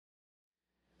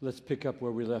Let's pick up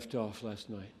where we left off last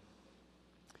night.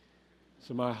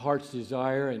 So my heart's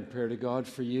desire and prayer to God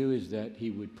for you is that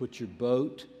He would put your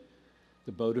boat,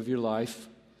 the boat of your life,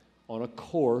 on a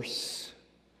course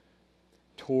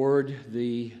toward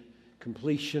the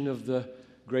completion of the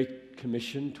Great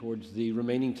Commission, towards the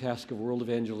remaining task of world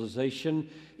evangelization,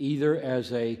 either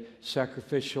as a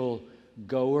sacrificial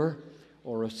goer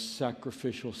or a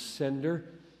sacrificial sender.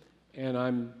 And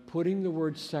I'm putting the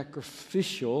word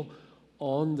sacrificial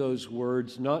on those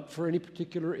words, not for any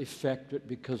particular effect, but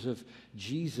because of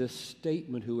Jesus'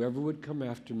 statement, whoever would come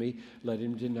after me, let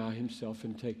him deny himself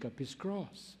and take up his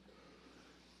cross.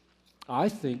 I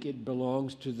think it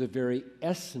belongs to the very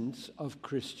essence of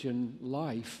Christian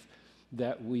life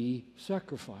that we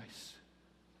sacrifice,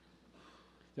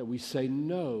 that we say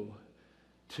no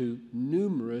to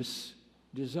numerous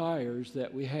desires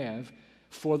that we have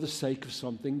for the sake of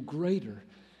something greater.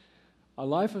 A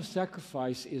life of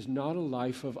sacrifice is not a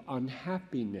life of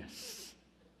unhappiness.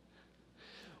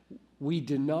 We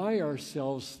deny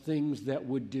ourselves things that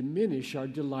would diminish our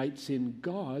delights in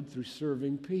God through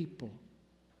serving people.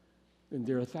 And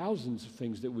there are thousands of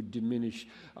things that would diminish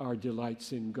our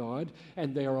delights in God,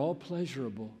 and they are all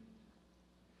pleasurable.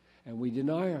 And we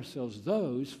deny ourselves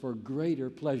those for greater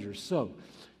pleasure. So,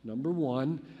 number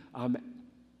one,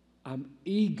 I'm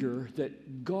eager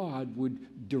that God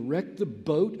would direct the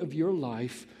boat of your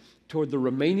life toward the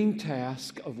remaining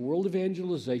task of world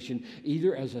evangelization,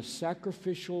 either as a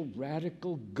sacrificial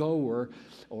radical goer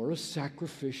or a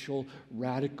sacrificial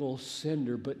radical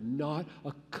sender, but not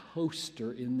a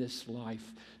coaster in this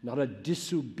life, not a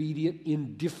disobedient,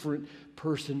 indifferent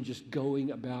person just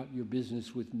going about your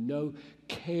business with no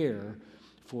care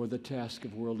for the task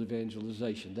of world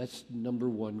evangelization. That's number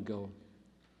one goal.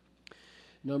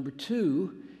 Number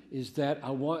two is that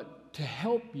I want to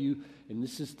help you, and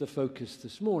this is the focus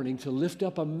this morning, to lift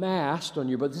up a mast on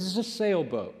your boat. This is a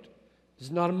sailboat. This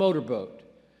is not a motorboat.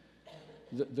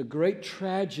 The great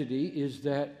tragedy is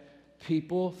that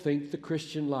people think the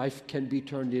Christian life can be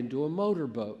turned into a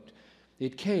motorboat.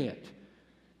 It can't.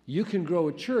 You can grow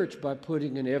a church by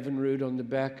putting an Evinrude on the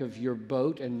back of your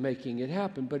boat and making it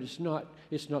happen, but it's not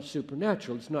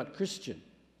supernatural. It's not Christian.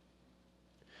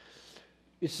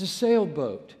 It's a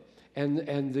sailboat,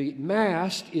 and the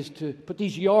mast is to put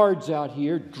these yards out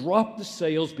here, drop the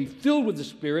sails, be filled with the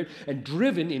Spirit, and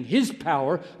driven in His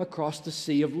power across the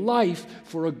sea of life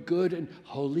for a good and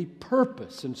holy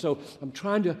purpose. And so I'm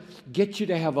trying to get you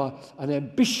to have an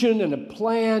ambition and a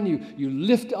plan. You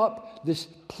lift up this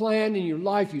plan in your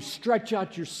life. You stretch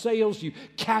out your sails. You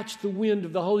catch the wind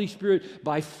of the Holy Spirit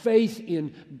by faith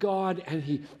in God, and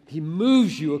He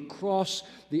moves you across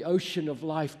the ocean of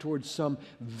life towards some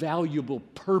valuable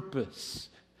purpose.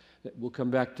 We'll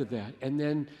come back to that. And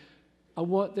then I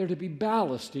want there to be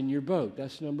ballast in your boat.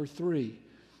 That's number three.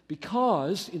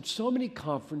 Because in so many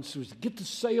conferences, get the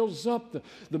sails up,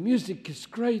 the music is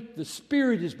great, the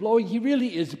Spirit is blowing. He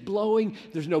really is blowing.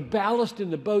 There's no ballast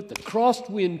in the boat. The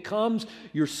crosswind comes,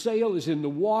 your sail is in the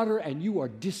water, and you are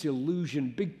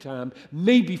disillusioned big time,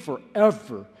 maybe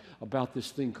forever, about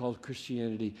this thing called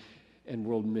Christianity and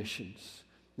world missions.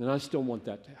 And I just don't want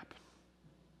that to happen.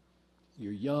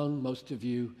 You're young, most of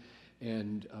you,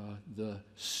 and the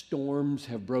storms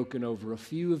have broken over a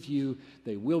few of you.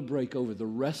 They will break over the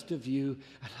rest of you,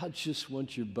 and I just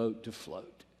want your boat to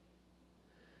float.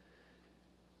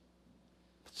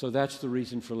 So that's the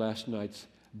reason for last night's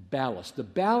ballast. The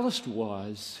ballast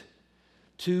was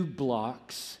 2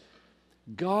 blocks.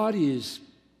 God is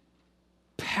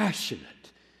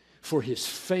passionate for His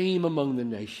fame among the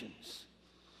nations.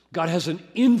 God has an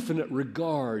infinite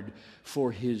regard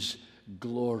for His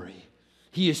glory.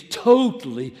 He is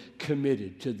totally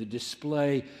committed to the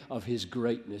display of His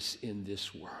greatness in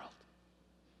this world.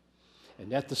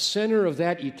 And at the center of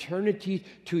that eternity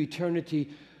to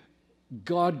eternity,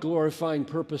 God-glorifying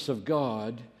purpose of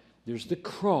God, there's the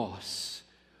cross,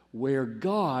 where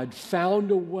God found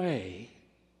a way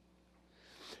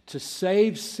to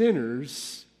save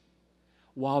sinners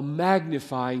while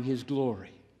magnifying His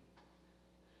glory.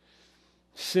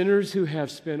 Sinners who have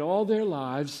spent all their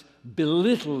lives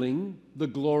belittling the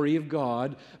glory of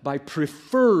God by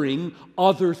preferring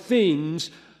other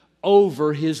things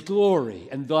over His glory,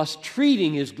 and thus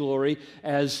treating His glory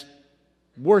as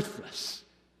worthless.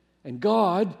 And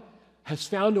God has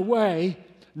found a way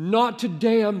not to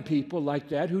damn people like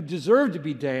that who deserve to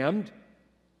be damned,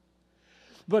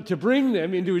 but to bring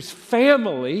them into His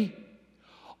family,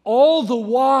 all the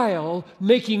while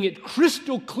making it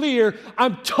crystal clear,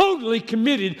 I'm totally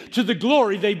committed to the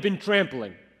glory they've been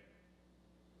trampling.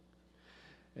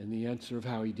 And the answer of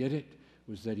how He did it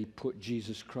was that He put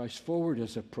Jesus Christ forward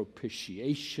as a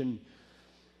propitiation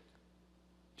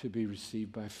to be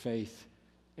received by faith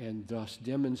and thus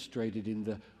demonstrated in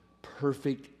the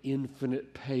perfect,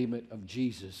 infinite payment of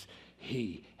Jesus.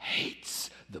 He hates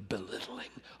the belittling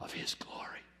of His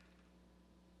glory.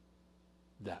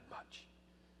 That much.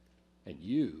 And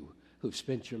you, who've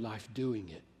spent your life doing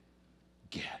it,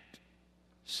 get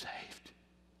saved.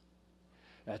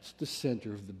 That's the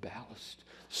center of the ballast.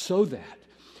 So that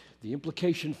the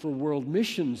implication for world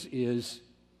missions is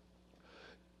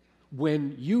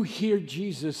when you hear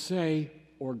Jesus say,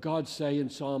 or God say in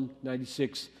Psalm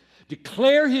 96,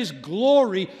 declare His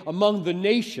glory among the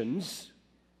nations,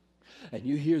 and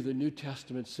you hear the New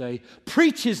Testament say,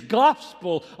 preach His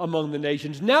gospel among the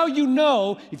nations. Now you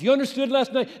know, if you understood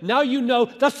last night, now you know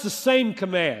that's the same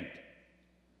command.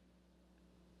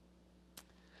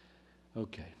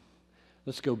 Okay,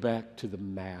 let's go back to the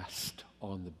mast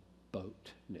on the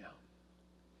boat now.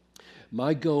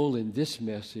 My goal in this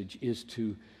message is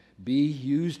to be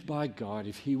used by God,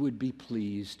 if He would be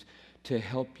pleased, to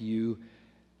help you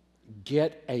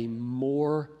get a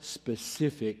more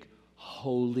specific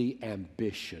holy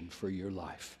ambition for your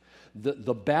life.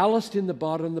 The ballast in the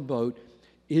bottom of the boat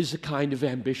is a kind of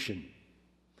ambition.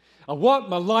 I want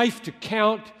my life to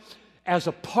count as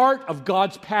a part of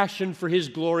God's passion for His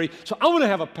glory. So I want to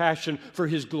have a passion for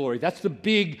His glory. That's the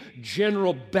big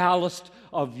general ballast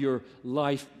of your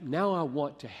life. Now I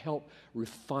want to help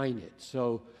refine it.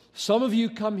 So some of you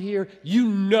come here, you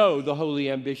know the holy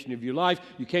ambition of your life.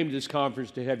 You came to this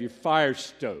conference to have your fire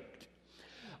stoked.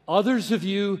 Others of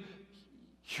you,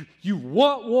 you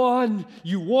want one,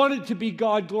 you want it to be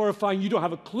God glorifying, you don't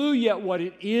have a clue yet what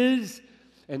it is.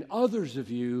 And others of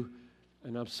you,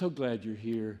 and I'm so glad you're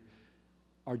here,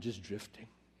 are just drifting.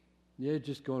 You're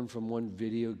just going from one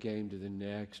video game to the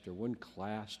next or one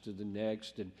class to the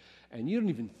next, and you don't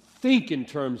even think in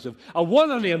terms of, I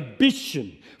want an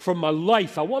ambition from my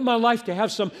life. I want my life to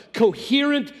have some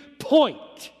coherent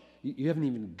point. You haven't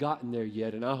even gotten there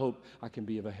yet, and I hope I can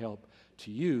be of a help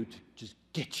to you to just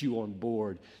get you on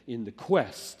board in the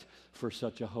quest for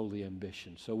such a holy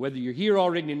ambition. So whether you're here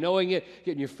already knowing it,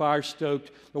 getting your fire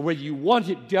stoked, or whether you want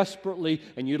it desperately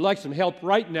and you'd like some help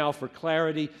right now for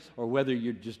clarity, or whether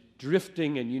you're just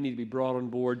drifting and you need to be brought on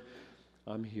board,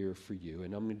 I'm here for you.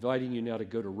 And I'm inviting you now to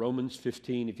go to Romans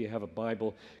 15 if you have a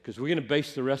Bible, because we're going to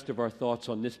base the rest of our thoughts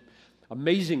on this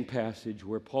amazing passage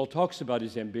where Paul talks about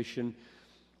his ambition.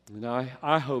 And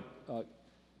I hope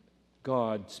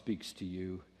God speaks to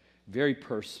you very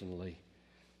personally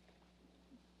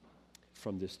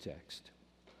from this text.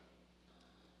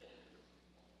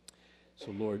 So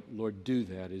Lord, do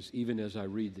that even as I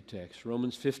read the text.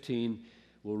 Romans 15,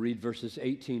 we'll read verses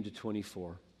 18 to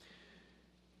 24.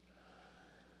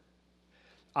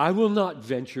 I will not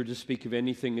venture to speak of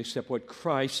anything except what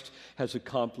Christ has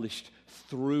accomplished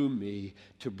through me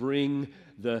to bring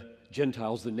the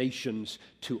Gentiles, the nations,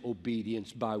 to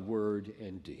obedience by word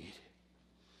and deed.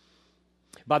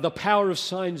 By the power of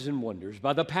signs and wonders,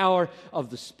 by the power of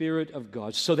the Spirit of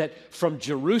God, so that from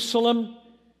Jerusalem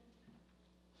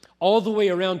all the way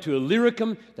around to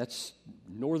Illyricum, that's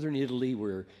northern Italy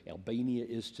where Albania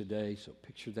is today, so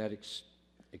picture that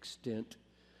extent.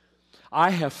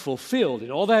 I have fulfilled,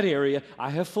 in all that area,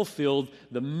 I have fulfilled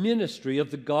the ministry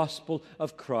of the gospel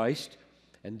of Christ,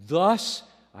 and thus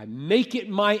I make it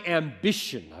my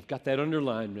ambition. I've got that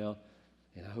underlined now,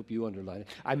 and I hope you underline it.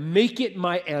 I make it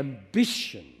my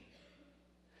ambition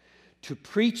to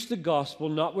preach the gospel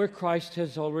not where Christ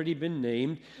has already been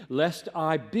named, lest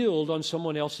I build on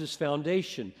someone else's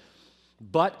foundation.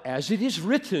 But as it is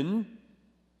written,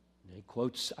 and he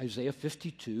quotes Isaiah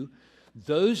 52,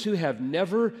 those who have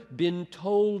never been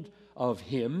told of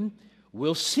him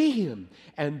will see him,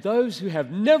 and those who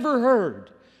have never heard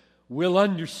will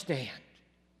understand.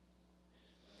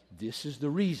 This is the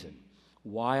reason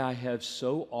why I have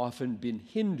so often been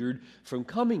hindered from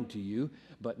coming to you.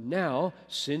 But now,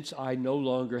 since I no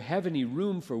longer have any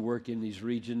room for work in these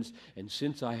regions, and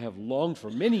since I have longed for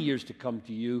many years to come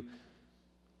to you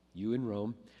in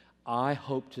Rome, I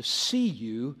hope to see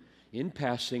you in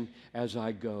passing as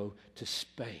I go to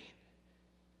Spain,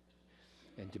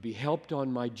 and to be helped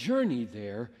on my journey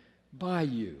there by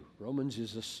you. Romans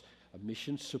is a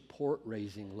mission support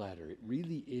raising letter. It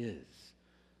really is.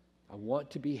 I want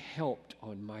to be helped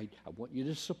I want you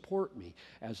to support me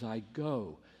as I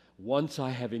go, once I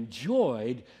have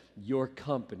enjoyed your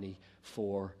company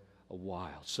for a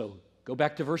while. So go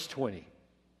back to verse 20.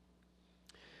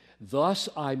 Thus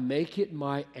I make it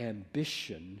my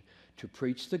ambition to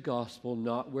preach the gospel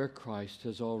not where Christ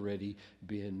has already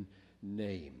been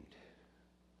named.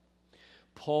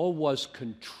 Paul was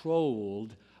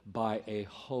controlled by a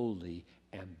holy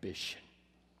ambition.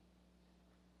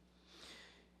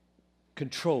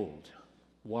 Controlled.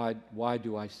 Why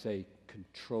do I say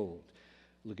controlled?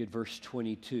 Look at verse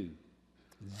 22.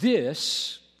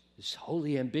 This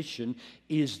holy ambition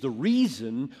is the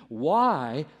reason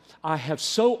why I have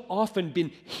so often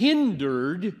been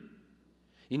hindered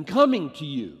in coming to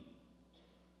you.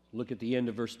 Look at the end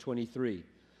of verse 23.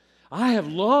 I have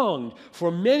longed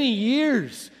for many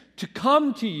years to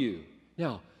come to you.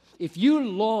 Now, if you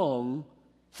long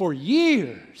for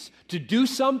years to do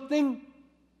something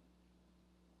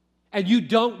and you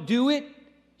don't do it,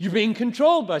 you're being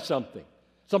controlled by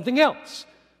something else.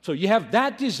 So you have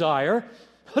that desire.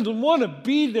 I want to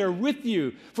be there with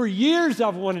you. For years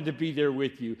I've wanted to be there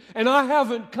with you, and I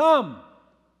haven't come.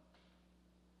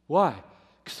 Why?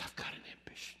 Because I've got an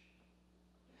ambition.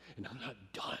 And I'm not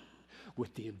done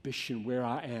with the ambition where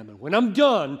I am. And when I'm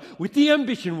done with the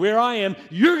ambition where I am,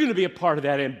 you're going to be a part of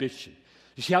that ambition.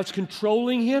 You see how it's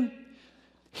controlling him?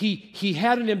 He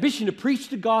had an ambition to preach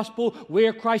the gospel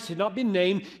where Christ had not been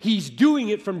named. He's doing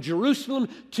it from Jerusalem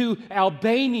to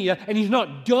Albania, and he's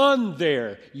not done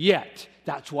there yet.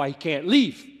 That's why he can't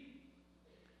leave.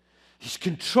 He's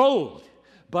controlled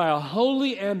by a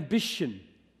holy ambition.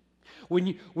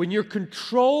 When you're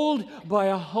controlled by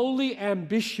a holy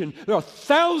ambition, there are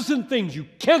 1,000 things you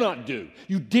cannot do.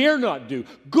 You dare not do.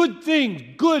 Good things,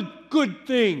 good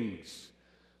things.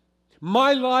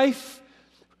 My life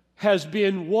has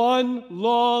been one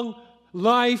long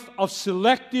life of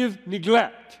selective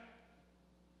neglect.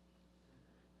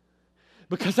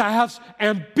 Because I have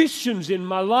ambitions in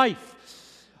my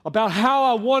life about how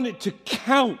I want it to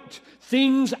count,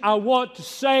 things I want to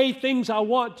say, things I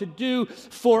want to do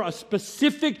for a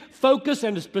specific focus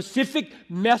and a specific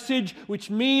message, which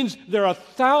means there are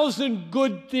 1,000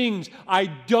 good things I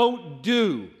don't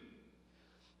do.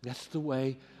 That's the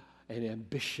way an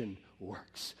ambition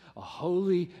works. A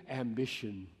holy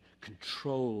ambition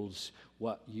controls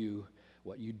what you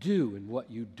do and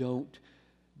what you don't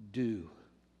do.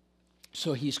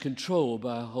 So he's controlled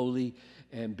by a holy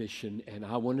ambition, and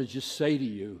I want to just say to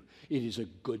you, it is a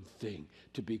good thing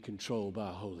to be controlled by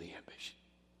a holy ambition.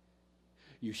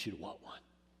 You should want one.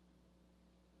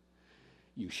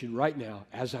 You should right now,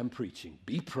 as I'm preaching,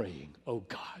 be praying, oh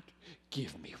God,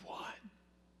 give me one.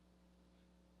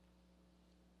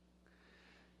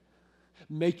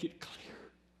 Make it clear.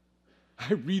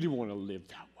 I really want to live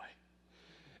that way.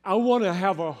 I want to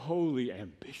have a holy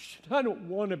ambition. I don't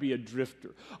want to be a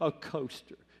drifter, a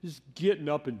coaster, just getting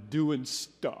up and doing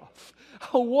stuff.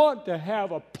 I want to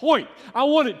have a point. I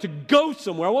want it to go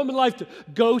somewhere. I want my life to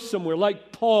go somewhere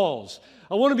like Paul's.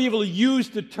 I want to be able to use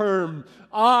the term,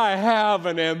 I have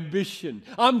an ambition.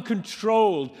 I'm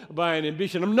controlled by an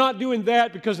ambition. I'm not doing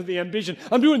that because of the ambition.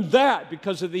 I'm doing that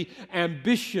because of the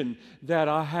ambition that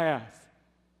I have.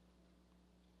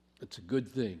 It's a good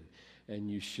thing, and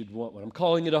you should want one. I'm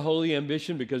calling it a holy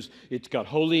ambition because it's got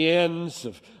holy ends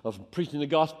of preaching the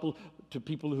gospel to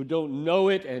people who don't know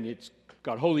it, and it's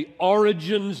got holy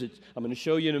origins. I'm going to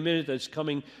show you in a minute that it's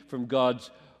coming from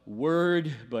God's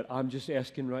Word, but I'm just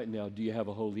asking right now, do you have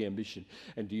a holy ambition?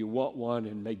 And do you want one?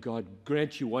 And may God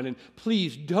grant you one. And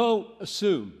please don't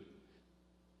assume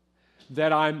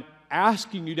that I'm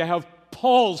asking you to have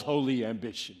Paul's holy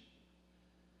ambition.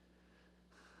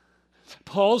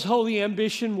 Paul's holy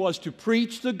ambition was to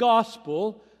preach the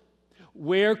gospel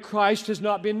where Christ has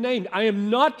not been named. I am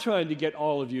not trying to get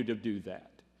all of you to do that.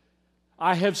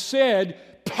 I have said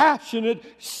passionate,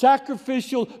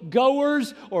 sacrificial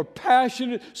goers or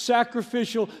passionate,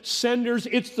 sacrificial senders.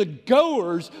 It's the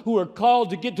goers who are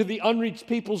called to get to the unreached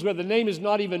peoples where the name is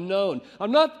not even known.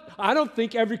 I don't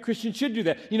think every Christian should do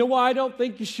that. You know why I don't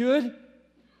think you should?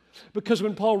 Because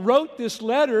when Paul wrote this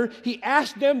letter, he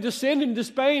asked them to send him to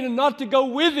Spain and not to go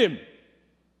with him.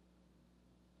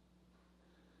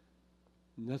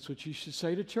 And that's what you should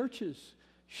say to churches.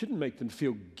 You shouldn't make them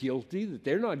feel guilty that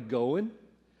they're not going.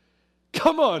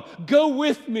 Come on, go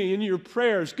with me in your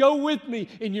prayers. Go with me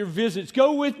in your visits.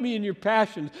 Go with me in your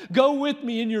passions. Go with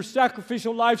me in your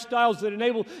sacrificial lifestyles that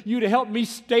enable you to help me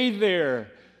stay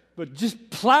there. But just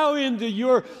plow into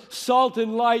your salt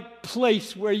and light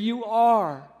place where you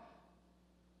are.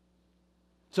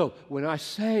 So when I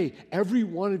say every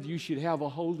one of you should have a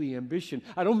holy ambition,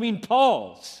 I don't mean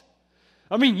Paul's.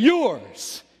 I mean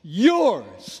yours.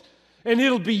 Yours. And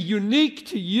it'll be unique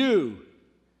to you.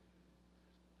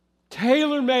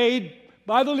 Tailor-made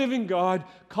by the living God,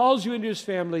 calls you into His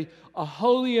family, a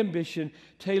holy ambition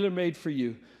tailor-made for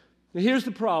you. Now here's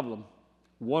the problem,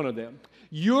 one of them.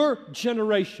 Your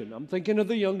generation, I'm thinking of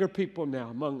the younger people now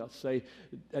among us, say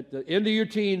at the end of your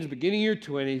teens, beginning of your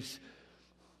 20s,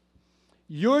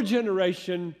 your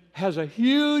generation has a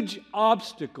huge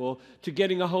obstacle to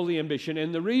getting a holy ambition,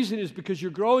 and the reason is because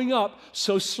you're growing up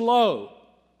so slow.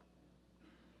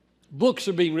 Books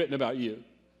are being written about you.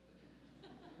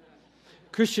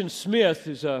 Christian Smith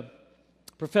is a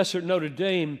professor at Notre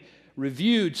Dame,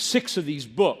 reviewed 6 of these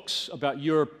books about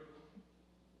your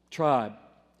tribe.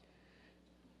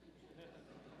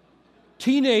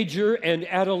 Teenager and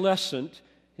adolescent,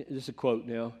 this is a quote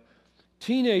now,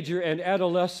 teenager and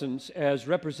adolescence as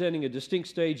representing a distinct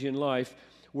stage in life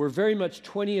were very much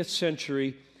 20th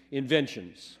century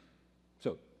inventions.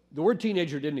 So the word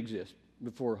teenager didn't exist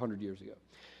before 100 years ago,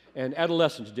 and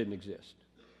adolescence didn't exist.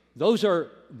 Those are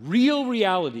real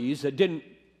realities that didn't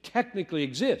technically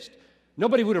exist.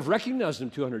 Nobody would have recognized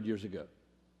them 200 years ago.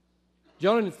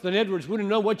 Jonathan Edwards wouldn't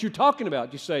know what you're talking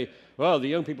about. You say, well, the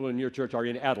young people in your church are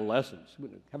in adolescence.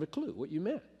 Wouldn't have a clue what you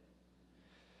meant.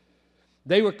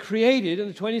 They were created in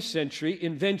the 20th century,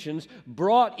 inventions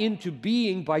brought into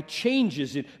being by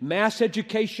changes in mass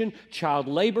education, child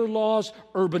labor laws,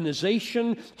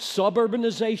 urbanization,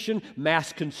 suburbanization,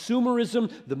 mass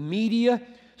consumerism, the media.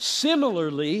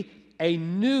 Similarly, a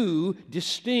new,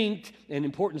 distinct, and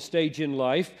important stage in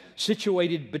life,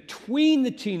 situated between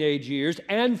the teenage years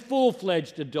and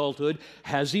full-fledged adulthood,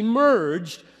 has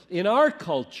emerged in our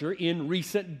culture in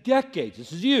recent decades.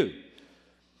 This is you.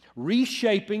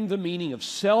 Reshaping the meaning of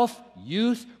self,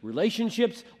 youth,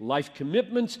 relationships, life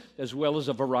commitments, as well as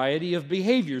a variety of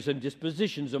behaviors and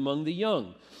dispositions among the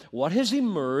young. What has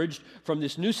emerged from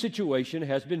this new situation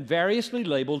has been variously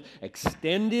labeled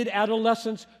extended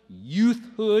adolescence,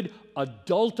 youthhood,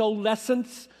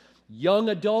 adultolescence, young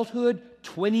adulthood,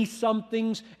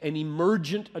 20-somethings, and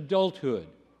emergent adulthood.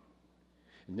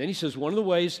 And then he says one of the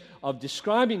ways of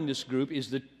describing this group is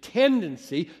the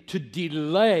tendency to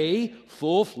delay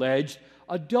full-fledged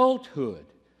adulthood.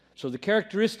 So the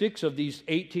characteristics of these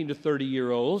 18 to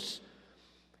 30-year-olds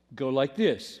go like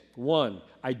this. 1,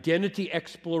 identity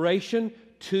exploration.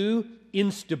 2,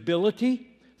 instability.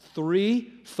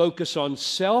 3, focus on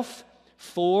self.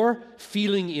 4,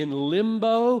 feeling in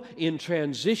limbo, in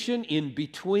transition, in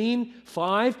between.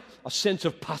 5, a sense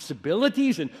of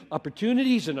possibilities and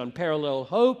opportunities and unparalleled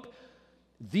hope.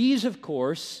 These, of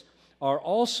course, are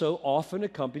also often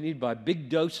accompanied by big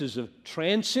doses of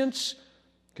transience,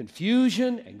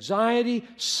 confusion, anxiety,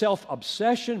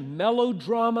 self-obsession,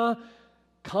 melodrama,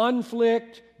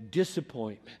 conflict,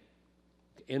 disappointment.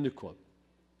 End of quote.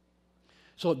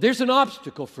 So there's an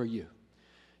obstacle for you.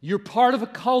 You're part of a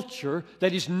culture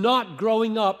that is not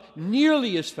growing up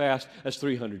nearly as fast as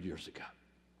 300 years ago.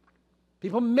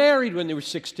 People married when they were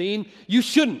 16. You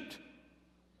shouldn't.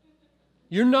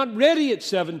 You're not ready at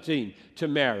 17 to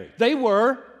marry. They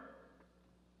were,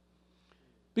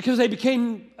 because they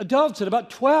became adults at about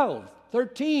 12,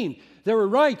 13. There were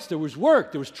rights, there was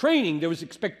work, there was training, there was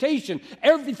expectation.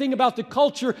 Everything about the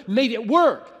culture made it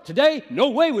work. Today, no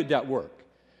way would that work,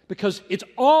 because it's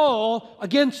all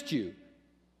against you.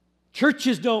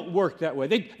 Churches don't work that way.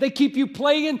 They keep you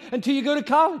playing until you go to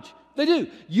college. They do.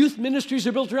 Youth ministries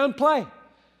are built around play.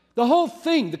 The whole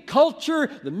thing, the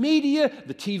culture, the media,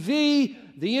 the TV,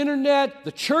 the internet,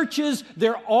 the churches,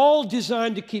 they're all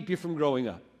designed to keep you from growing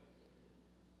up.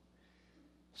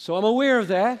 So I'm aware of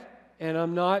that, and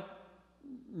I'm not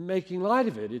making light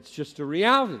of it. It's just a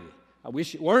reality. I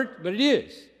wish it weren't, but it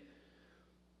is.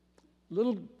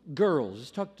 Little girls,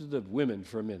 let's talk to the women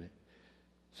for a minute.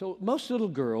 So most little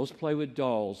girls play with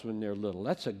dolls when they're little.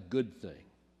 That's a good thing.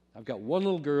 I've got one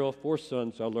little girl, 4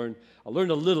 sons, so I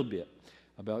learned a little bit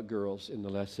about girls in the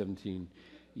last 17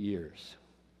 years.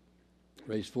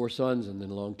 Raised 4 sons, and then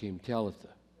along came Talitha.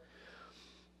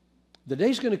 The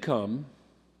day's going to come,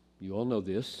 you all know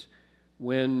this,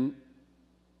 when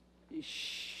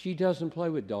she doesn't play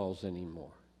with dolls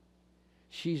anymore.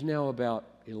 She's now about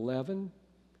 11,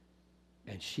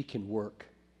 and she can work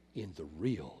in the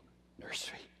real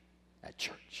nursery at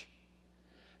church.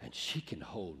 And she can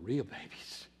hold real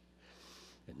babies.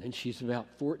 And then she's about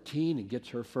 14 and gets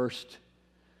her first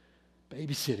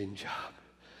babysitting job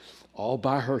all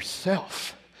by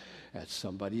herself at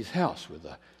somebody's house with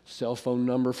a cell phone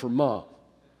number for mom.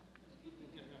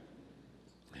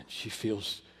 And she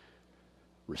feels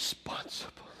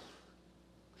responsible.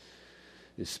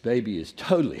 This baby is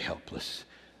totally helpless,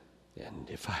 and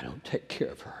if I don't take care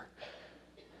of her.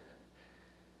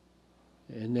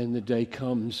 And then the day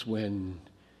comes when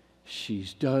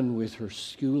she's done with her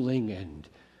schooling, and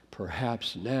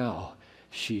perhaps now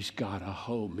she's got a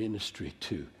whole ministry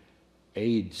to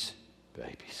AIDS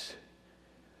babies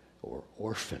or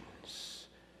orphans.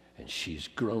 And she's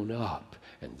grown up,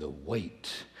 and the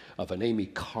weight of an Amy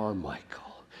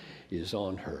Carmichael is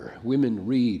on her. Women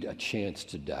read A Chance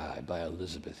to Die by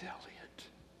Elizabeth Elliot.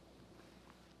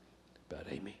 about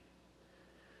Amy.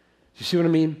 You see what I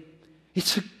mean?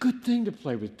 It's a good thing to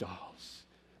play with dolls,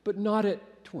 but not at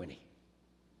 20.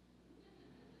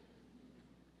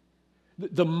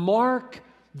 The mark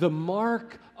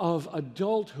of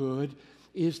adulthood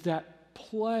is that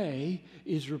play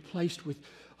is replaced with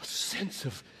a sense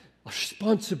of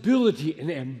responsibility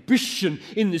and ambition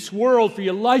in this world for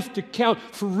your life to count,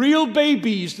 for real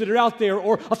babies that are out there,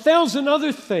 or 1,000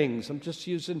 other things. I'm just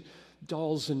using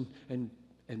dolls and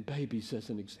babies as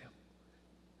an example.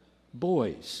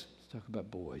 Boys. Let's talk about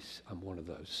boys. I'm one of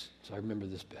those, so I remember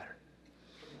this better.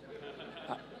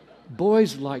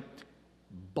 Boys liked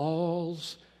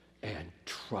balls and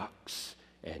trucks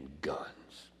and guns.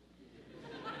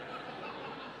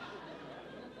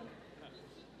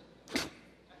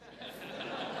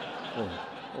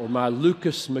 Or my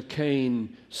Lucas McCain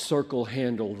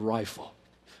circle-handled rifle.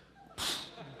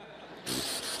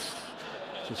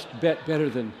 Just better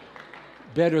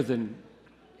than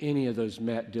any of those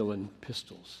Matt Dillon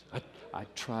pistols. I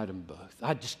tried them both.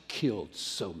 I just killed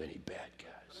so many bad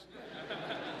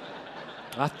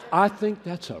guys. I think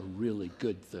that's a really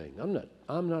good thing.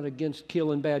 I'm not against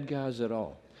killing bad guys at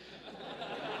all.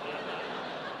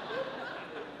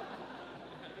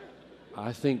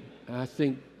 I think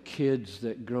kids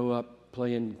that grow up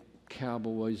playing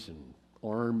cowboys and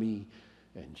army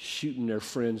and shooting their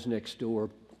friends next door,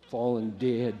 falling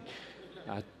dead,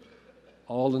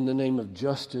 all in the name of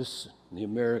justice, the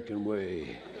American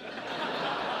way.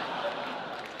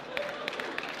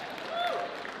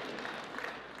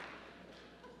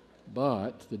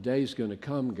 But the day's going to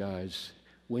come, guys,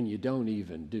 when you don't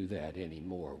even do that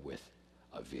anymore with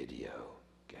a video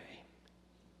game.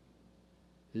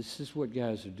 This is what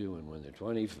guys are doing when they're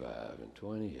 25 and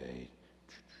 28.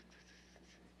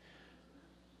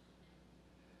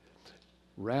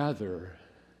 Rather,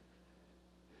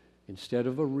 instead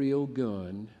of a real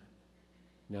gun,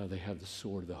 now they have the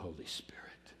sword of the Holy Spirit.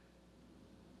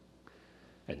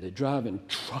 And they're driving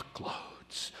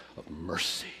truckloads of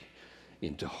mercy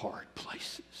into hard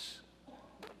places.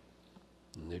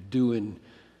 And they're doing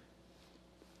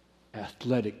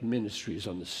athletic ministries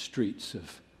on the streets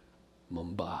of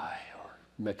Mumbai or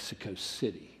Mexico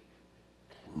City.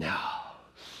 Now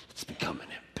it's become an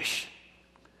ambition.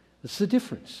 That's the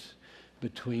difference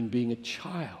between being a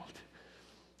child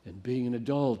and being an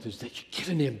adult, is that you get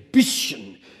an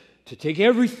ambition to take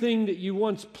everything that you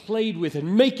once played with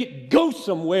and make it go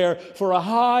somewhere for a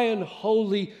high and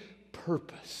holy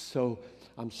purpose. So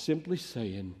I'm simply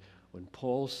saying, when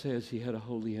Paul says he had a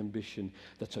holy ambition,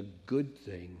 that's a good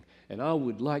thing. And I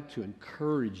would like to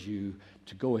encourage you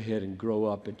to go ahead and grow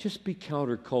up and just be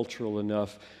countercultural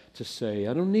enough to say,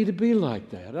 I don't need to be like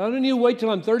that. I don't need to wait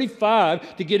till I'm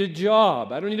 35 to get a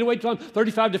job. I don't need to wait till I'm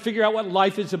 35 to figure out what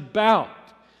life is about.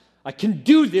 I can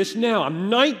do this now. I'm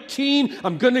 19.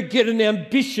 I'm going to get an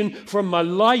ambition from my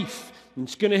life. And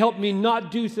it's going to help me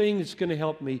not do things. It's going to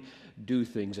help me do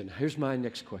things. And here's my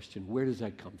next question. Where does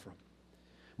that come from?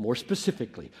 More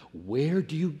specifically, where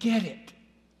do you get it?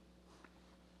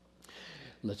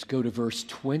 Let's go to verse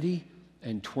 20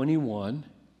 and 21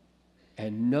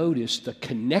 and notice the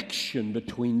connection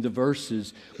between the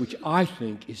verses, which I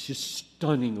think is just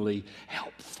stunningly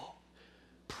helpful,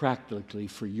 practically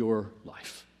for your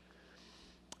life.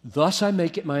 Thus I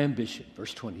make it my ambition,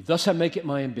 verse 20, thus I make it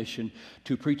my ambition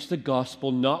to preach the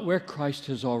gospel not where Christ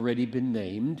has already been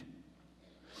named,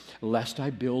 lest I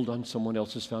build on someone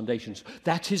else's foundations.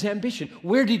 That's his ambition.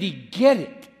 Where did he get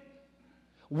it?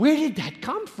 Where did that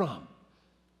come from?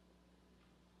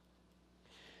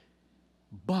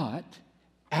 But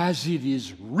as it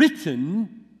is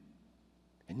written,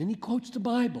 and then he quotes the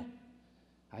Bible,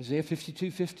 Isaiah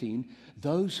 52:15,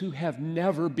 those who have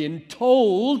never been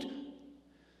told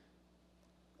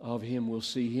of him will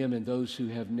see him, and those who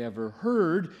have never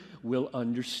heard will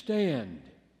understand.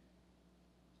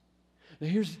 Now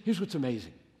here's what's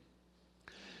amazing.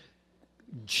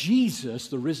 Jesus,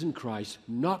 the risen Christ,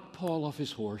 knocked Paul off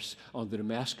his horse on the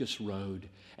Damascus road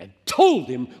and told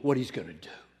him what he's going to do.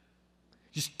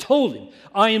 Just told him,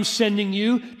 I am sending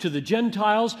you to the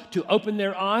Gentiles to open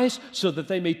their eyes so that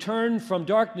they may turn from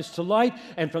darkness to light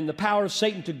and from the power of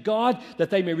Satan to God, that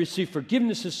they may receive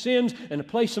forgiveness of sins and a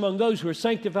place among those who are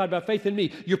sanctified by faith in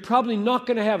me. You're probably not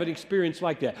going to have an experience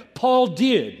like that. Paul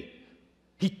did.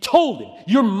 He told him,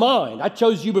 you're mine. I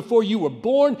chose you before you were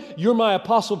born. You're my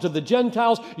apostle to the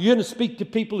Gentiles. You're going to speak to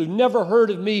people who never heard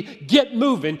of me. Get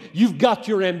moving. You've got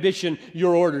your ambition,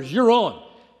 your orders. You're on.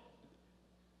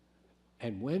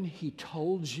 And when he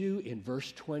told you in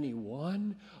verse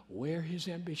 21 where his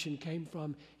ambition came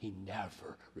from, he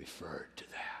never referred to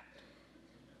that.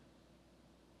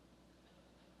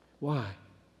 Why?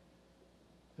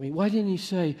 I mean, why didn't he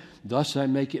say, thus I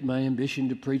make it my ambition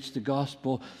to preach the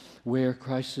gospel where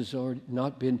Christ has already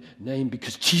not been named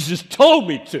because Jesus told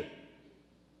me to?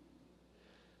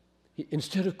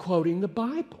 Instead of quoting the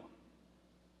Bible,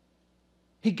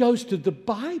 he goes to the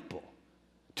Bible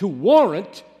to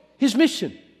warrant his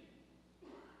mission.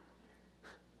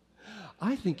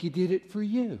 I think he did it for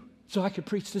you so I could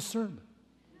preach this sermon.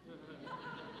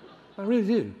 I really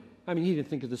do. I mean, he didn't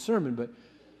think of the sermon, but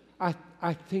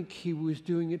I think he was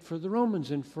doing it for the Romans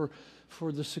and for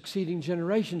the succeeding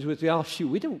generations with the, oh, shoot,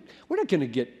 we're not going to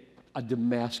get a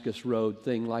Damascus Road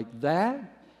thing like that.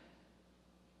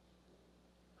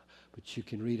 But you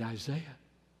can read Isaiah.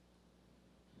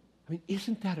 I mean,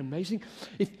 isn't that amazing?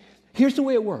 Here's the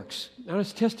way it works. Now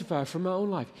let's testify from my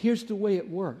own life. Here's the way it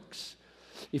works.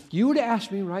 If you were to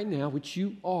ask me right now, which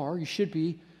you are, you should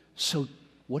be, so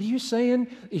what are you saying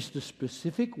is the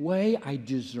specific way I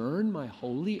discern my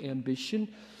holy ambition?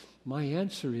 My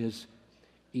answer is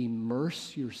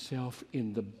immerse yourself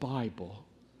in the Bible,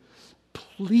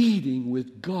 pleading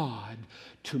with God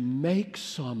to make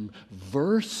some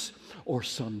verse or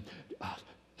some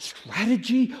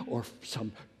strategy or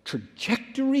some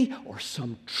trajectory or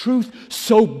some truth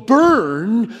so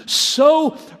burn,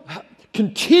 so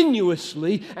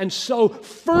continuously and so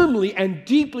firmly and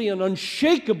deeply and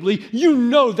unshakably, you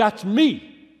know that's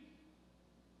me.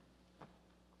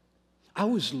 I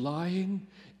was lying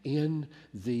in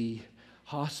the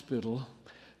hospital,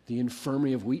 the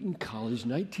infirmary of Wheaton College,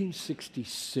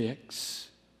 1966,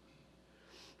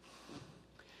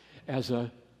 as a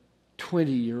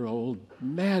 20-year-old,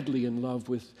 madly in love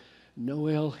with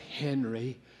Noel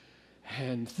Henry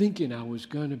and thinking I was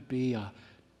going to be a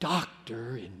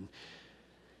doctor and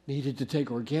needed to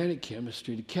take organic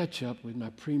chemistry to catch up with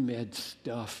my pre-med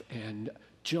stuff. And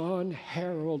John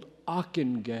Harold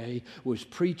Ockenga was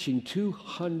preaching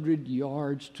 200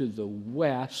 yards to the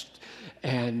west,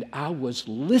 and I was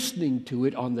listening to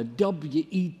it on the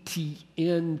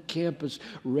WETN campus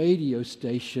radio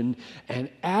station,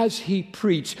 and as he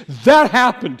preached, that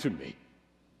happened to me.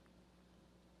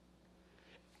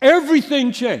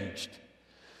 Everything changed.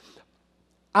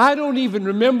 I don't even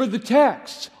remember the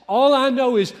text. All I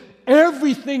know is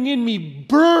everything in me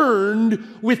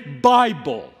burned with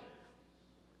Bible.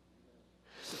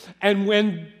 And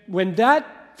when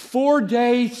that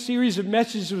 4-day series of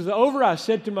messages was over, I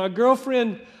said to my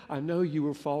girlfriend, I know you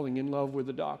were falling in love with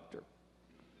a doctor.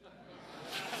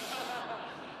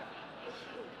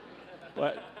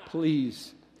 But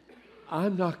please,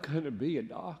 I'm not going to be a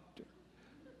doctor.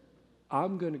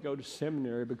 I'm going to go to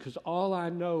seminary because all I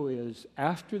know is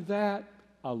after that,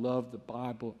 I love the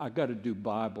Bible. I got to do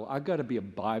Bible. I got to be a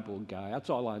Bible guy. That's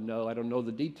all I know. I don't know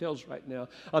the details right now.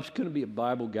 I'm just going to be a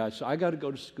Bible guy. So I got to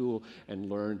go to school and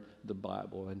learn the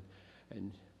Bible.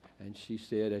 And she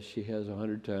said, as she has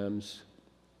 100 times,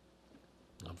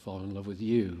 I'm falling in love with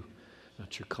you,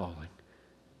 not your calling.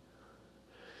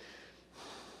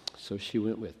 So she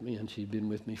went with me, and she'd been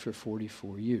with me for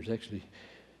 44 years. Actually,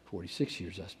 46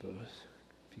 years, I suppose,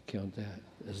 if you count that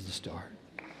as the start.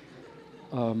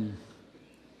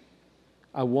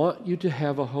 I want you to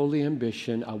have a holy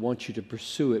ambition. I want you to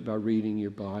pursue it by reading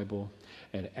your Bible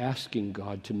and asking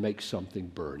God to make something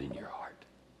burn in your heart.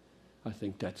 I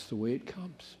think that's the way it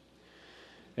comes.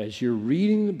 As you're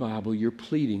reading the Bible, you're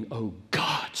pleading, oh,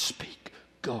 God, speak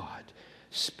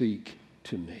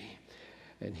to me.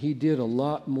 And he did a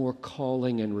lot more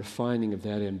calling and refining of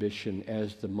that ambition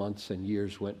as the months and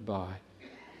years went by.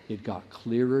 It got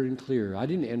clearer and clearer. I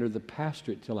didn't enter the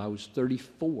pastorate till I was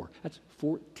 34. That's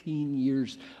 14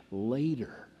 years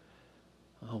later.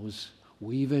 I was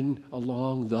weaving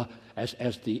along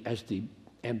as the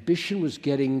ambition was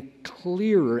getting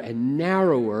clearer and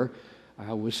narrower,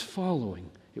 I was following.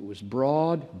 It was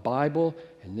broad, Bible,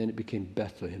 and then it became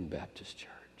Bethlehem Baptist Church.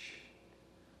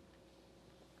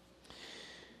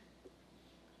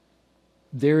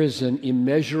 There is an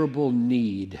immeasurable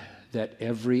need that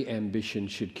every ambition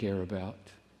should care about.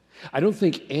 I don't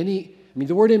think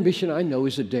the word ambition I know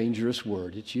is a dangerous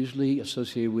word. It's usually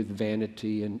associated with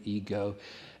vanity and ego,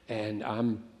 and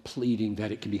I'm pleading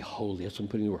that it can be holy. That's why I'm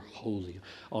putting the word holy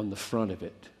on the front of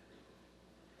it.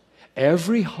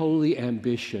 Every holy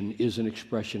ambition is an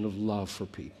expression of love for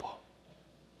people.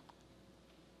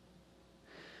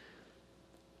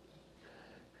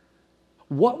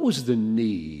 What was the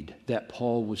need that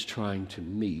Paul was trying to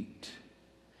meet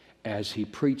as he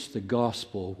preached the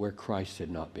gospel where Christ had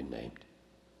not been named?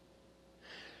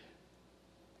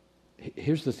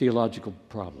 Here's the theological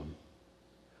problem.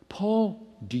 Paul,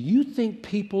 do you think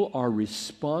people are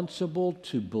responsible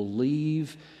to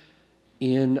believe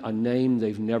in a name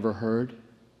they've never heard?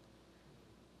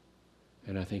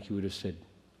 And I think he would have said,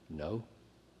 No.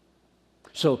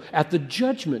 So at the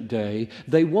judgment day,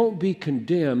 they won't be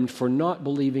condemned for not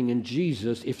believing in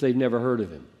Jesus if they've never heard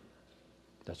of him.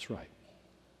 That's right.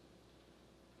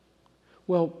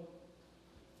 Well,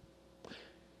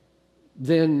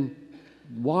 then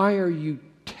why are you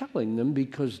telling them?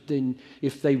 Because then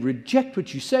if they reject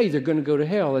what you say, they're going to go to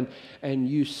hell. And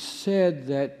you said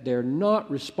that they're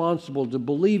not responsible to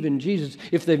believe in Jesus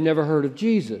if they've never heard of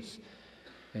Jesus.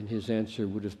 And his answer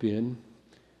would have been,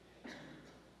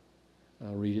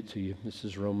 I'll read it to you. This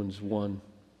is Romans 1.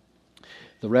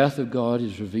 The wrath of God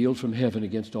is revealed from heaven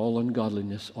against all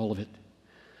ungodliness, all of it,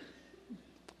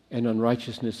 and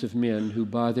unrighteousness of men who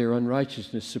by their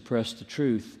unrighteousness suppress the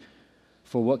truth.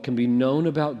 For what can be known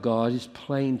about God is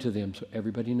plain to them. So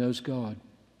everybody knows God.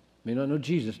 May not know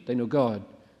Jesus, they know God.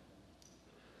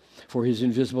 For his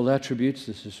invisible attributes,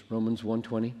 this is Romans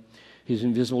 1:20, his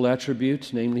invisible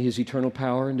attributes, namely his eternal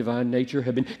power and divine nature,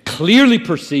 have been clearly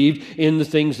perceived in the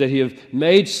things that he has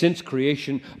made since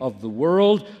creation of the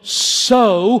world,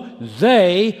 so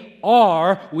they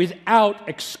are without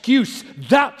excuse.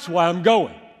 That's why I'm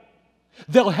going.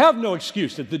 They'll have no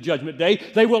excuse at the judgment day.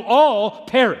 They will all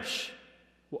perish.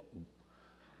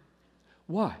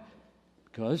 Why?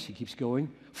 Because, he keeps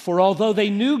going, for although they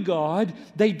knew God,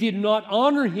 they did not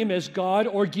honor him as God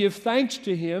or give thanks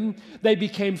to him. They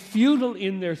became futile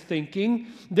in their thinking.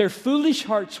 Their foolish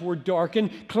hearts were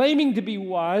darkened. Claiming to be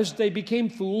wise, they became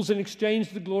fools and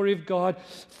exchanged the glory of God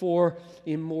for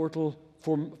mortal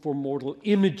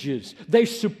images. They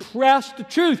suppressed the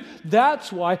truth.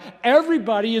 That's why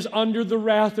everybody is under the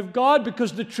wrath of God,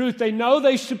 because the truth they know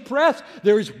they suppress.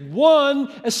 There is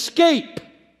one escape.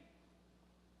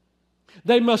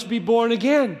 They must be born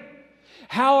again.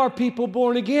 How are people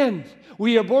born again?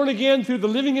 We are born again through the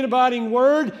living and abiding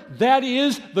Word. That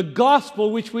is the gospel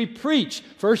which we preach.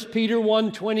 1 Peter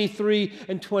 1:23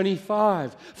 and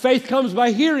 25. Faith comes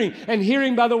by hearing, and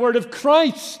hearing by the word of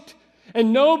Christ.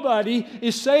 And nobody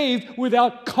is saved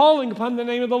without calling upon the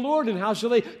name of the Lord. And how shall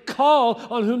they call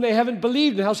on whom they haven't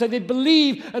believed? And how shall they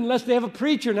believe unless they have a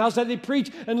preacher? And how shall they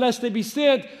preach unless they be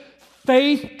sent?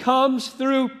 Faith comes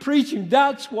through preaching.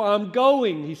 That's why I'm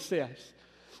going, he says.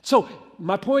 So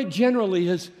my point generally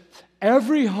is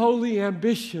every holy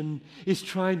ambition is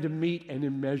trying to meet an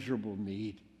immeasurable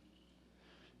need.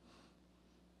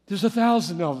 There's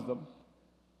 1,000 of them.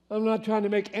 I'm not trying to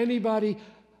make anybody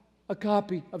a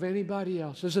copy of anybody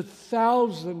else. There's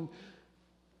 1,000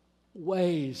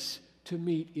 ways to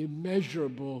meet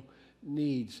immeasurable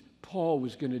needs. Paul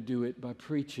was going to do it by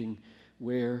preaching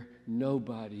where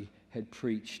nobody had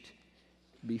preached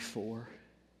before.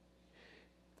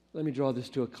 Let me draw this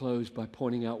to a close by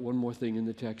pointing out one more thing in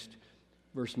the text.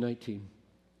 Verse 19,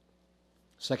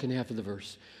 second half of the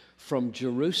verse. From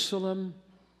Jerusalem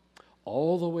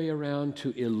all the way around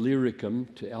to Illyricum,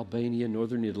 to Albania,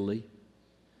 northern Italy,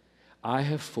 I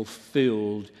have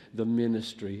fulfilled the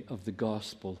ministry of the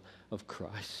gospel of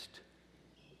Christ.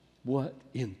 What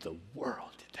in the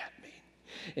world did that mean?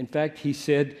 In fact, he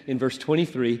said in verse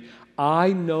 23,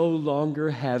 I no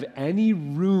longer have any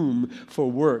room for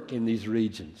work in these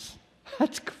regions.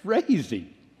 That's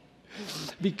crazy.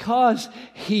 Because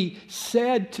he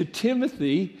said to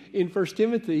Timothy in 1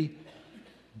 Timothy,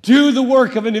 do the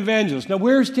work of an evangelist. Now,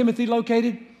 where is Timothy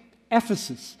located?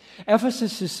 Ephesus.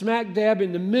 Ephesus is smack dab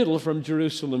in the middle from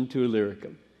Jerusalem to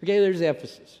Illyricum. Okay, there's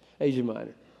Ephesus, Asia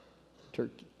Minor,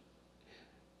 Turkey.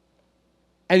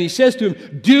 And he says to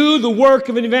him, do the work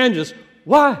of an evangelist.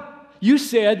 Why? You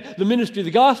said the ministry of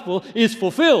the gospel is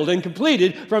fulfilled and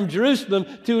completed from Jerusalem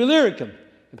to Illyricum.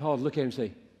 And Paul would look at him and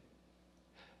say,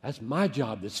 that's my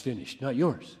job that's finished, not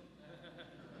yours.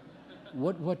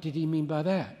 What did he mean by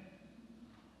that?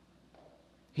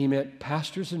 He meant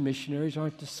pastors and missionaries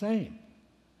aren't the same.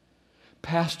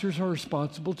 Pastors are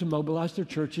responsible to mobilize their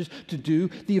churches to do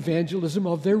the evangelism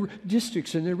of their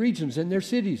districts and their regions and their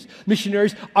cities.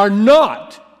 Missionaries are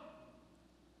not.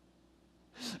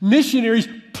 Missionaries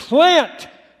plant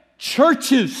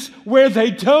churches where they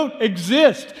don't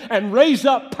exist and raise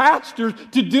up pastors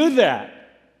to do that.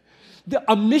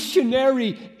 A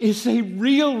missionary is a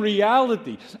real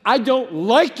reality. I don't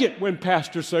like it when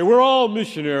pastors say, we're all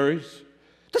missionaries.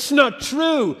 That's not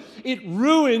true. It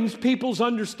ruins people's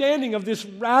understanding of this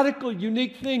radical,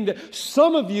 unique thing that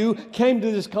some of you came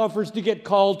to this conference to get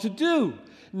called to do.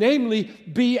 Namely,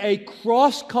 be a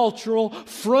cross-cultural,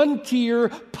 frontier,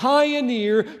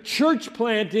 pioneer,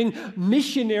 church-planting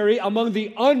missionary among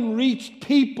the unreached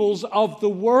peoples of the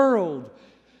world.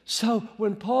 So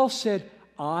when Paul said,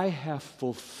 I have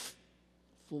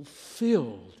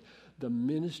fulfilled the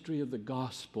ministry of the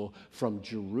gospel from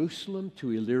Jerusalem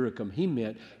to Illyricum, he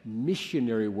meant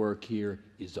missionary work here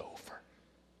is over.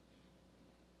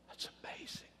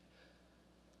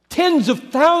 tens of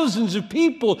thousands of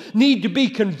people need to be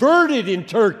converted in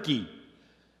Turkey.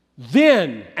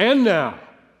 Then and now.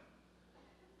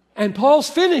 And Paul's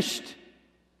finished.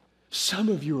 Some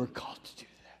of you are called to do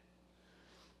that.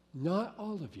 Not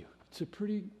all of you. It's a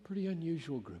pretty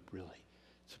unusual group, really.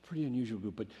 It's a pretty unusual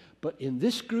group. But in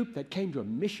this group that came to a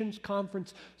missions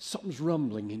conference, something's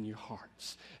rumbling in your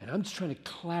hearts. And I'm just trying to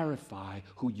clarify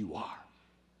who you are.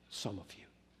 Some of you.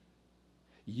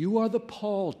 You are the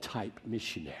Paul type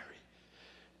missionary.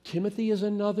 Timothy is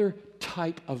another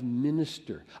type of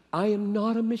minister. I am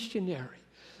not a missionary.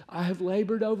 I have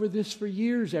labored over this for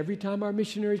years. Every time our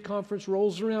missionary conference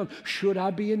rolls around, should I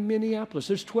be in Minneapolis?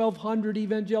 There's 1,200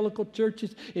 evangelical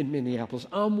churches in Minneapolis.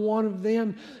 I'm one of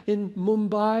them. In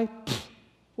Mumbai,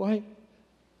 why?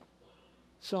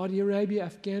 Saudi Arabia,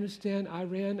 Afghanistan,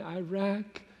 Iran,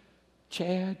 Iraq,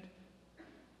 Chad.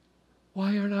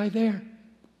 Why aren't I there?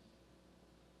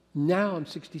 Now I'm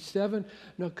 67,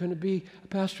 not going to be a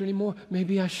pastor anymore.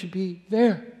 Maybe I should be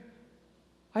there.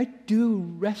 I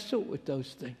do wrestle with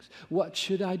those things. What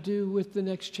should I do with the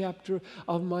next chapter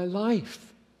of my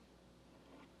life?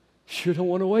 Sure don't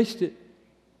want to waste it.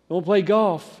 I want to play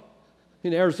golf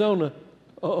in Arizona.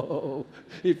 Oh,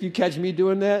 if you catch me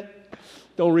doing that,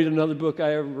 don't read another book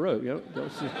I ever wrote. You know?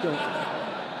 Don't.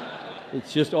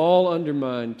 It's just all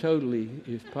undermined totally.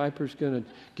 If Piper's going to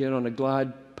get on a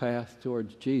glide path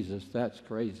towards Jesus, that's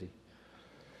crazy.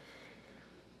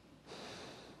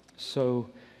 So,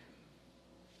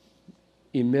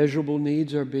 immeasurable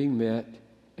needs are being met,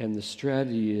 and the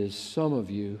strategy is some of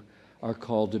you are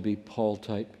called to be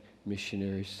Paul-type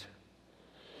missionaries.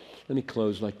 Let me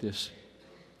close like this.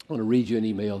 I want to read you an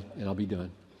email, and I'll be done.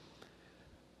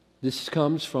 This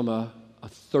comes from a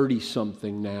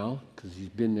 30-something now, because he's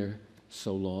been there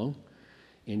so long,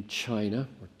 in China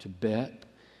or Tibet.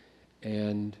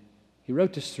 And he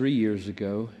wrote this 3 years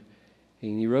ago,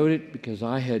 and he wrote it because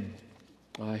I had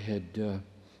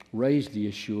raised the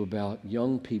issue about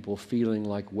young people feeling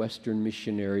like Western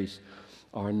missionaries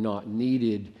are not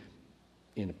needed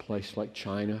in a place like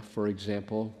China, for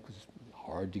example. It's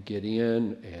hard to get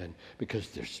in, and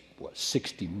because there's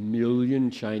 60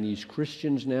 million Chinese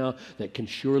Christians now that can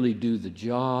surely do the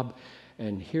job.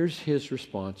 And here's his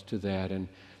response to that,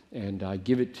 and I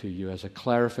give it to you as a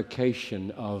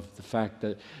clarification of the fact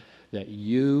that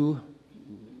you,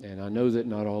 and I know that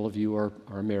not all of you are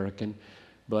American,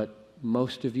 but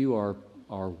most of you are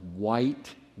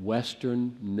white,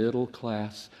 Western,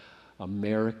 middle-class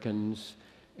Americans,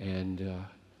 and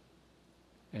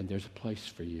there's a place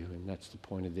for you, and that's the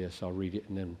point of this. I'll read it,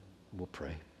 and then we'll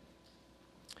pray.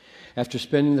 After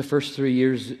spending the first 3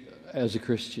 years as a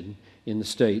Christian in the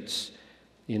States,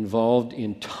 involved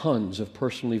in tons of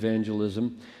personal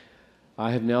evangelism,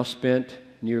 I have now spent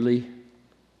nearly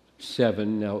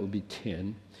 7, now it will be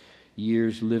 10,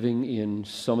 years living in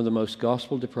some of the most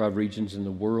gospel-deprived regions in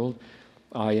the world.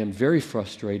 I am very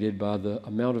frustrated by the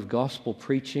amount of gospel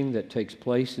preaching that takes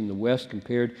place in the West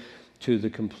compared to the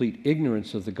complete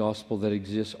ignorance of the gospel that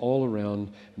exists all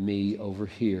around me over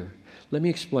here. Let me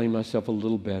explain myself a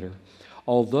little better.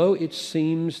 Although it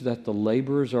seems that the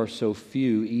laborers are so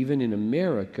few, even in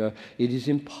America, it is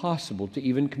impossible to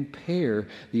even compare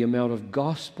the amount of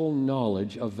gospel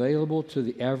knowledge available to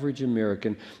the average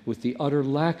American with the utter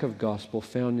lack of gospel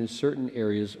found in certain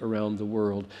areas around the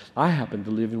world. I happen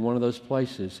to live in one of those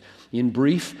places. In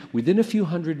brief, within a few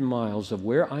hundred miles of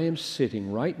where I am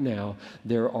sitting right now,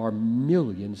 there are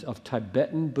millions of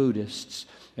Tibetan Buddhists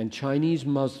and Chinese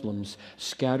Muslims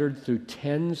scattered through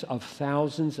tens of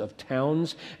thousands of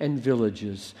towns and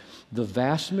villages. The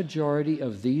vast majority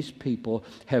of these people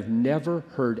have never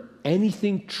heard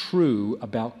anything true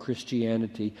about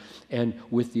Christianity, and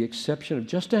with the exception of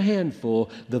just a handful,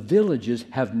 the villages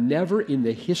have never in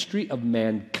the history of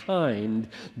mankind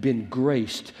been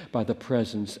graced by the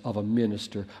presence of a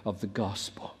minister of the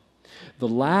gospel. The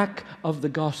lack of the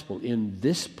gospel in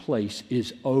this place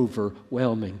is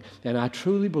overwhelming, and I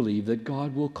truly believe that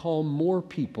God will call more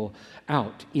people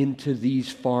out into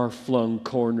these far-flung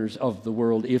corners of the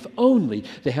world if only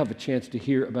they have a chance to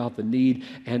hear about the need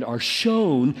and are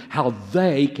shown how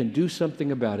they can do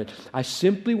something about it. I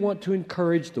simply want to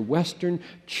encourage the Western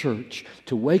church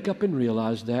to wake up and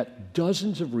realize that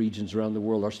dozens of regions around the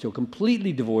world are still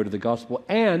completely devoid of the gospel,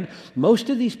 and most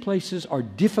of these places are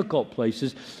difficult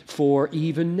places for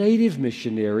even native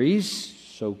missionaries,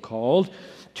 so-called,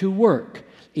 to work.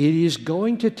 It is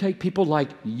going to take people like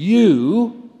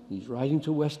you, he's writing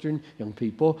to Western young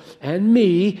people, and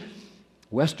me,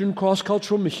 Western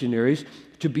cross-cultural missionaries,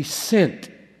 to be sent,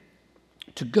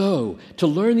 to go, to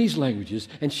learn these languages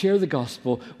and share the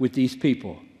gospel with these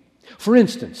people. For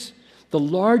instance, The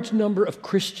large number of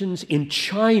Christians in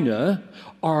China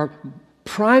are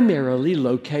primarily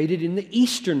located in the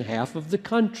eastern half of the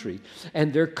country,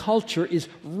 and their culture is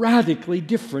radically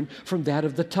different from that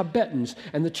of the Tibetans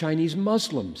and the Chinese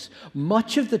Muslims.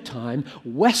 Much of the time,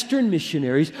 Western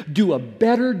missionaries do a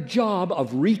better job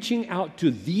of reaching out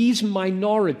to these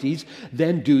minorities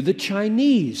than do the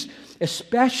Chinese,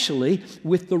 especially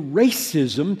with the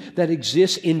racism that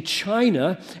exists in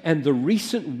China and the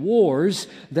recent wars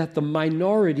that the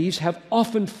minorities have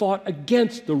often fought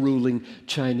against the ruling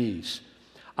Chinese.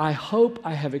 I hope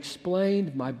I have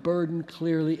explained my burden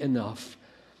clearly enough.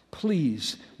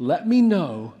 Please let me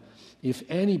know if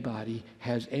anybody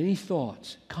has any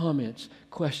thoughts, comments,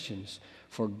 questions.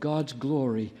 For God's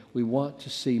glory, we want to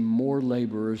see more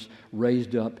laborers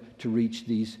raised up to reach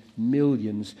these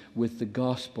millions with the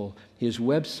gospel. His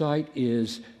website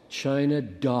is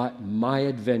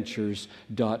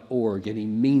china.myadventures.org, and he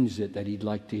means it that he'd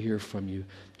like to hear from you.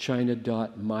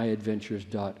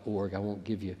 china.myadventures.org. I won't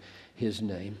give you his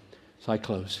name. So I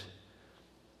close.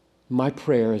 My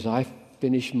prayer as I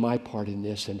finish my part in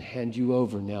this and hand you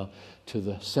over now to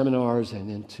the seminars and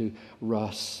then to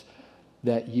Russ,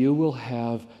 that you will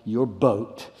have your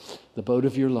boat, the boat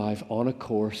of your life, on a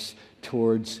course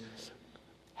towards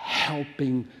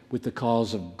helping with the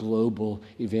cause of global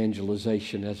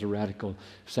evangelization as a radical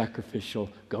sacrificial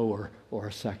goer or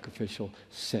a sacrificial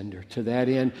sender. To that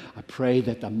end, I pray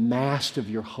that the mast of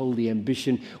your holy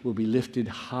ambition will be lifted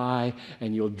high,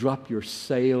 and you'll drop your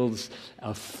sails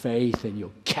of faith, and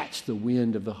you'll catch the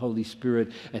wind of the Holy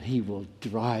Spirit, and He will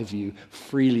drive you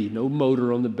freely. No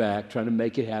motor on the back trying to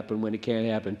make it happen when it can't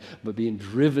happen, but being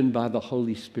driven by the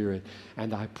Holy Spirit.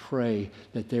 And I pray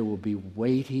that there will be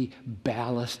weighty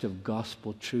ballast of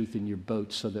gospel truth in your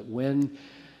boat, so that when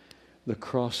the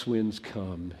crosswinds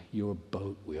come, your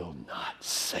boat will not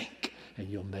sink, and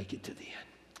you'll make it to the end.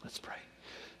 Let's pray.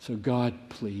 So God,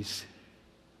 please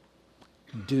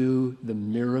do the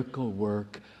miracle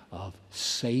work of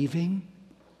saving,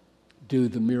 do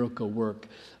the miracle work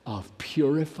of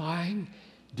purifying,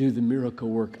 do the miracle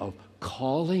work of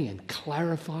calling and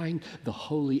clarifying the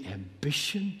holy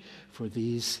ambition for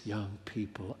these young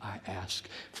people. I ask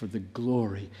for the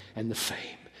glory and the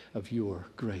fame of your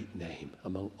great name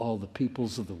among all the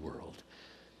peoples of the world.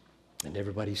 And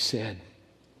everybody said,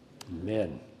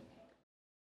 amen.